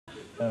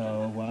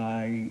A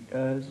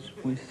waiter's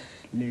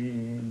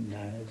whistling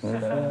as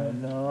the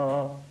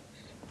last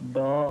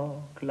bar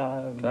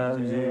closes.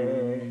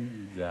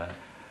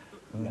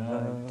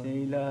 La-dee-la-da-la.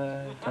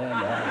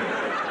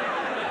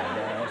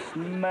 The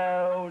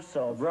smells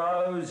of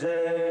roses.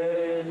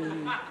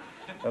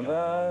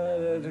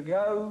 The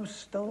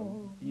ghost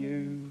of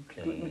you.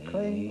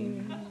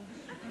 Clean.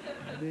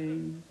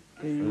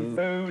 The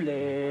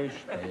foolish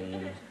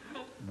things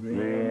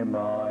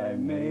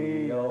remind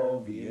me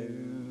of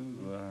you.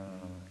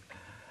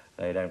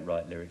 They don't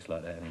write lyrics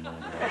like that anymore.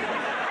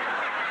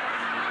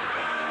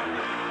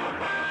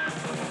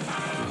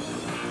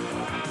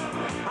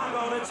 I'm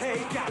gonna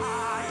take you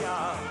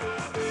higher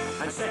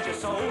and set your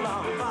soul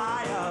on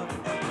fire.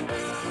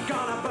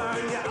 Gonna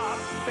burn you up,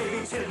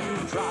 baby, till you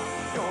drop.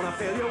 Gonna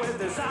fill you with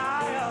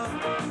desire.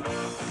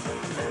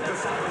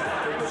 Cause I'm a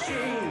loving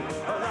machine,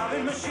 a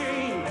loving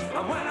machine.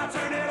 And when I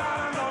turn it on,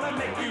 I'm gonna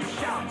make you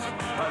shout.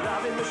 A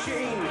loving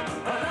machine,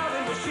 a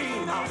loving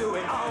machine. I'll do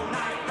it all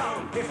night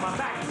long if my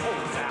back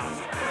holds out.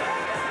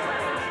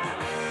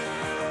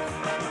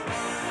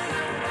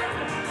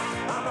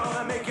 I'm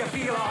gonna make you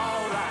feel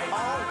alright.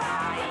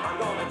 I'm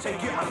gonna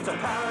take you up to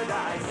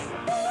paradise.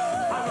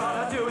 I'm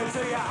gonna do it to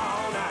you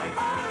all night.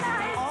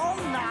 All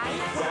night?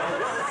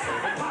 Once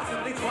and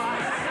possibly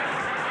twice.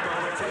 I'm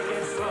gonna take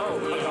it slow.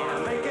 I'm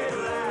gonna make it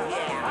last.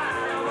 I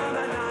don't want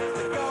the night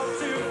to go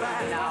too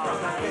fast. From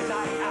that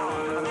midnight hour,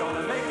 I'm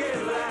gonna make it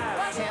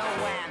last. Till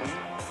when?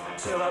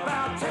 Till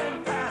about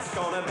 10 past.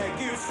 Gonna make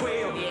you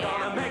squeal.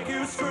 Gonna make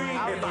you scream.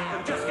 If I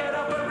can just get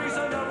up a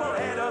reasonable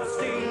head of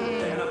steam.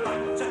 Then a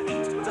bite to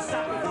eat to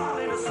stop me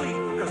falling asleep.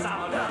 Cause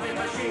I'm a loving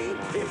machine,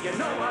 if you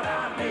know what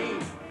I mean.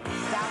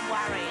 Don't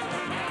worry,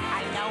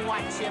 I know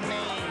what you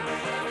mean.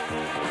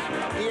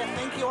 You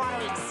think you want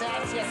to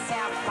exert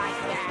yourself like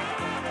that?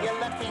 You're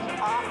looking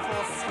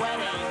awful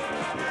sweaty.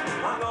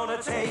 I'm gonna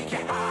take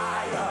you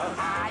higher,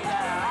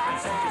 Higher, and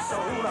set your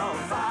soul on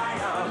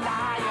fire.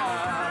 liar.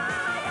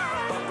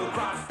 But we'll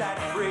cross that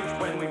bridge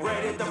when we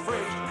raided the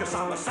fridge. Cause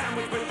I'm a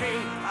sandwich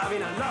machine, I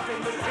mean a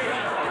loving machine.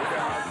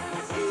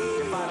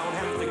 If I don't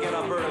have to get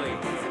up early,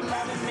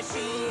 Loving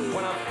machine.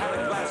 when I've had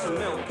a glass of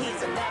milk,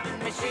 He's a loving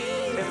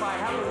machine. if I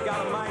haven't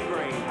got a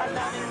migraine, A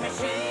loving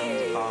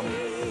machine.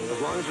 as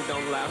long as you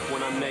don't laugh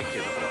when I'm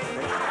naked.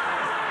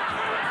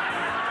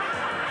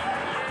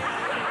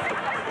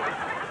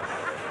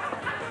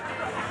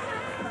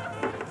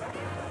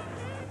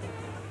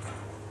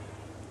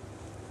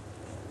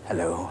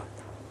 Hello.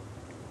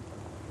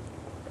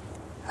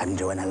 I'm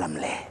Joanna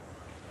Lumley.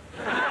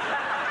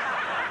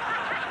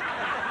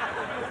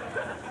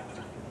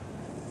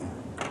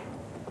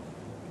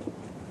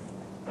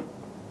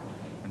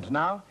 And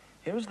now,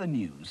 here is the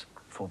news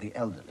for the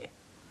elderly.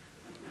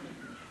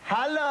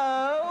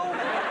 Hello?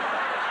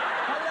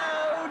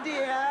 Hello,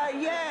 dear.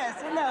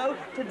 Yes, hello.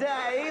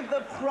 Today,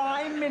 the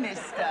Prime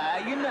Minister,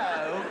 you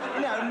know,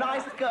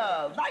 nice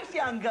girl, nice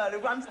young girl who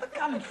runs the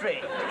country.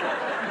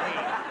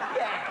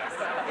 Yes,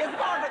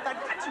 Margaret,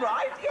 that's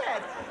right,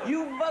 yes.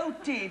 You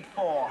voted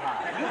for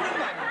her, you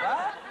remember?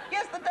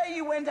 Yes, the day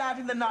you went out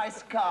in the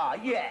nice car,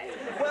 yes.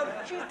 Well,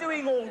 she's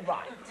doing all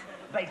right.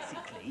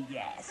 Basically,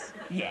 yes.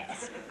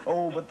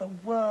 Oh, but the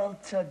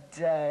world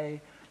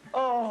today.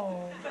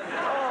 Oh,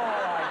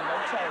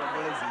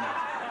 terrible, isn't it?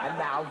 And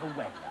now the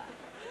weather.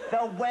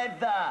 The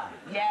weather,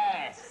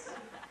 yes.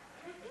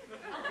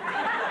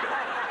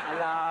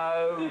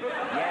 Hello.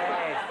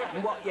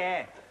 Yes. What?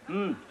 Yeah.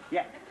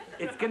 Yeah.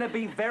 It's gonna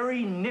be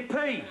very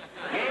nippy.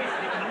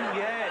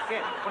 Yes.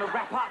 Want to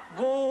wrap up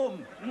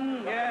warm.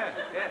 Yeah.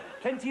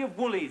 Plenty of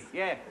woolies.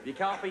 Yeah. You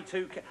can't be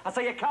too. I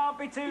say you can't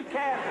be too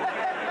careful.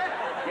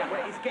 Yeah.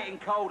 Well, it's getting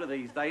colder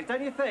these days,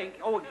 don't you think?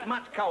 Oh,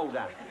 much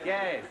colder.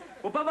 Yes.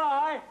 Well,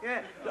 bye-bye.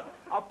 Yeah. Look,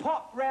 I'll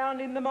pop round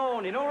in the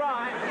morning. All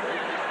right.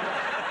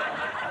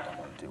 I don't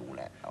want to do all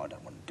that. I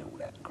don't want to do all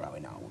that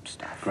growing old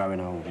stuff. Growing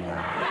old,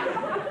 no.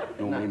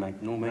 Normally,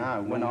 mate, normally.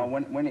 No,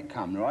 when it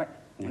comes, right?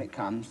 When it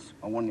comes,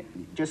 I want it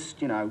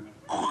just, you know,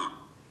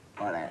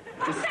 like that.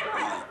 Just,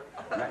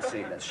 that's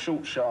it. That's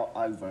short, sharp,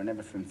 over, and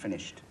everything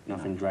finished.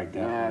 Nothing dragged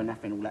out. No,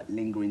 nothing, all that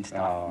lingering stuff.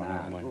 Oh,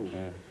 no, mate,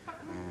 yeah.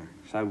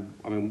 So,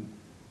 I mean,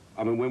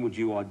 when would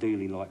you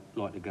ideally like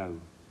to go?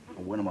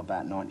 Well, when I'm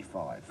about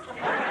 95.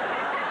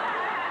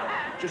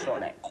 Just like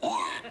that.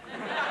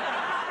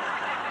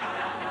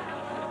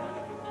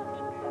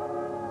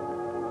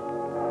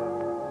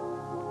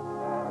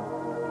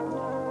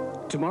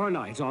 Tomorrow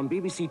night on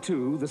BBC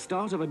Two, the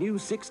start of a new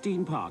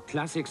 16-part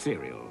classic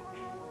serial.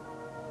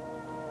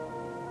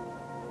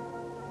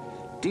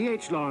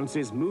 D.H.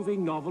 Lawrence's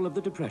moving novel of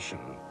the Depression,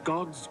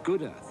 God's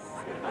Good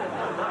Earth.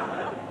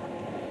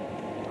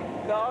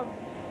 Gone.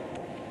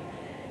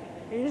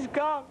 He's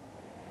gone.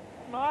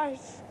 My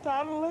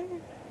Stanley.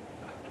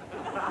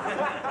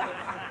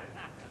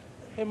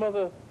 Hey,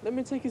 Mother, let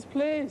me take his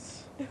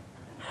place.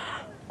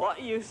 What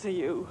use are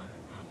you?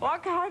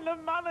 What kind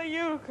of man are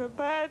you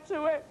compared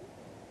to it?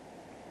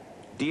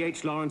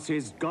 D.H.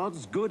 Lawrence's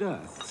God's Good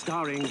Earth,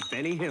 starring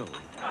Benny Hill.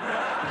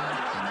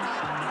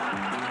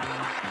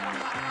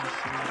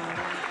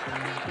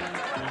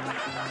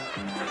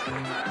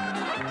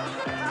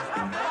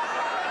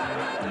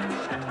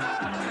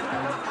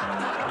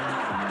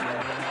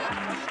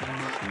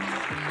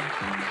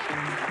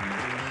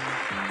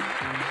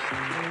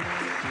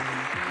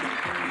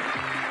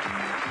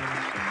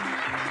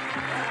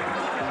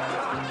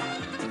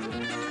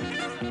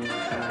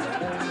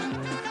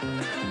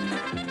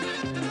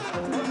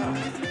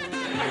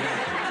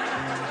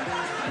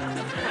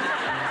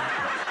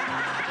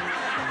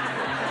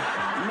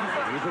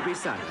 Nothing could be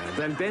sadder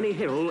than Benny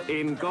Hill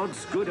in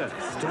God's Good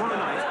Earth, tomorrow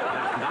night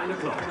at 9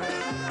 o'clock.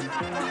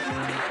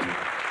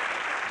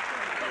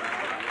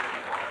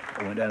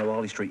 I went down to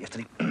Harley Street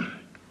yesterday. Oh,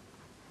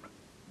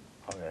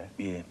 yeah?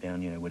 Yeah,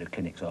 down, you know, where the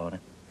clinics are, innit?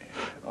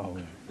 Oh,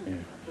 yeah.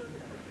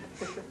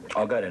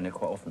 I go down there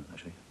quite often,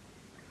 actually.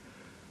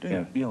 Do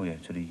Yeah, you? yeah,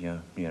 to the,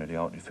 you know, the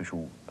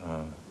artificial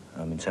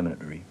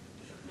inseminatory.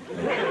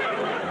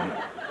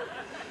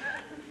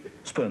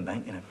 Sperm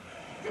bank, you know.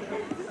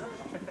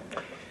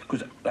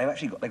 Because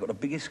they've got the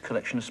biggest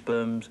collection of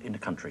sperms in the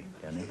country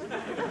down there.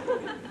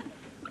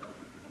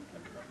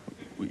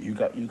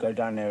 You go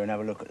down there and have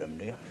a look at them,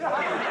 do you? No.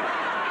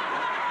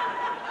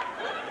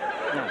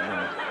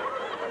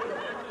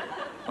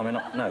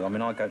 I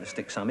mean, I go to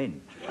stick some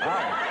in.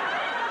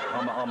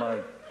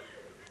 Oh.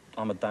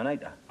 I'm a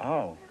donator.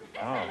 Oh.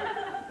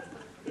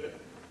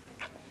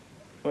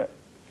 Well,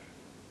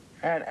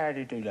 how do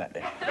you do that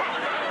then?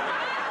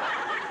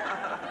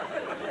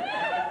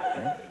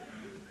 Yeah?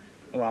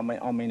 Well,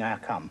 I mean, how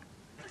come?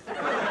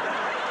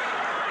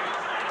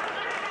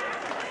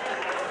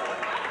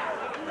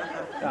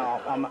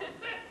 No,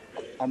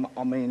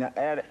 I mean,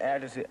 how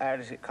does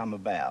it come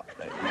about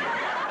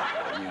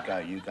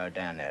that you go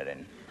down there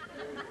then?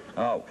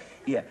 Oh,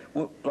 yeah.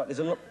 Well, like there's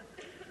a lot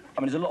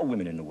of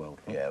women in the world.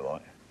 Right? Yeah,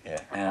 right.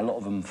 Yeah. And a lot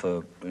of them,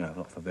 for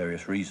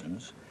various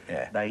reasons,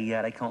 Yeah.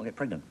 they can't get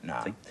pregnant.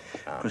 No. See,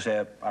 because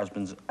their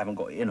husbands haven't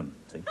got it in them.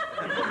 See.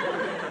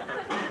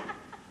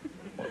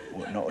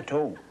 What, not at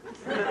all.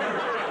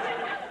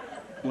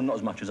 Well, not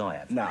as much as I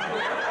have. No.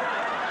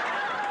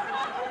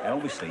 And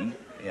obviously,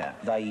 Yeah.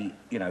 they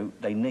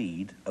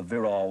need a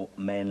virile,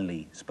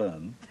 manly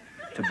sperm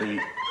to be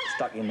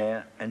stuck in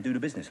there and do the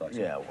business like so.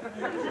 Yeah. Well,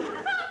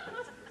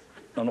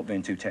 I'm not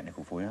being too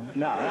technical for you.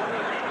 no.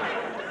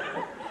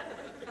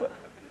 But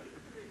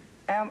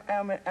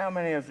how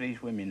many of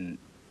these women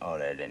are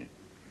there then?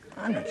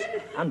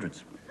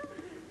 Hundreds.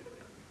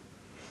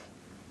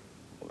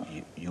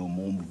 You're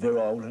more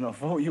virile than I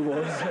thought you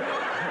was.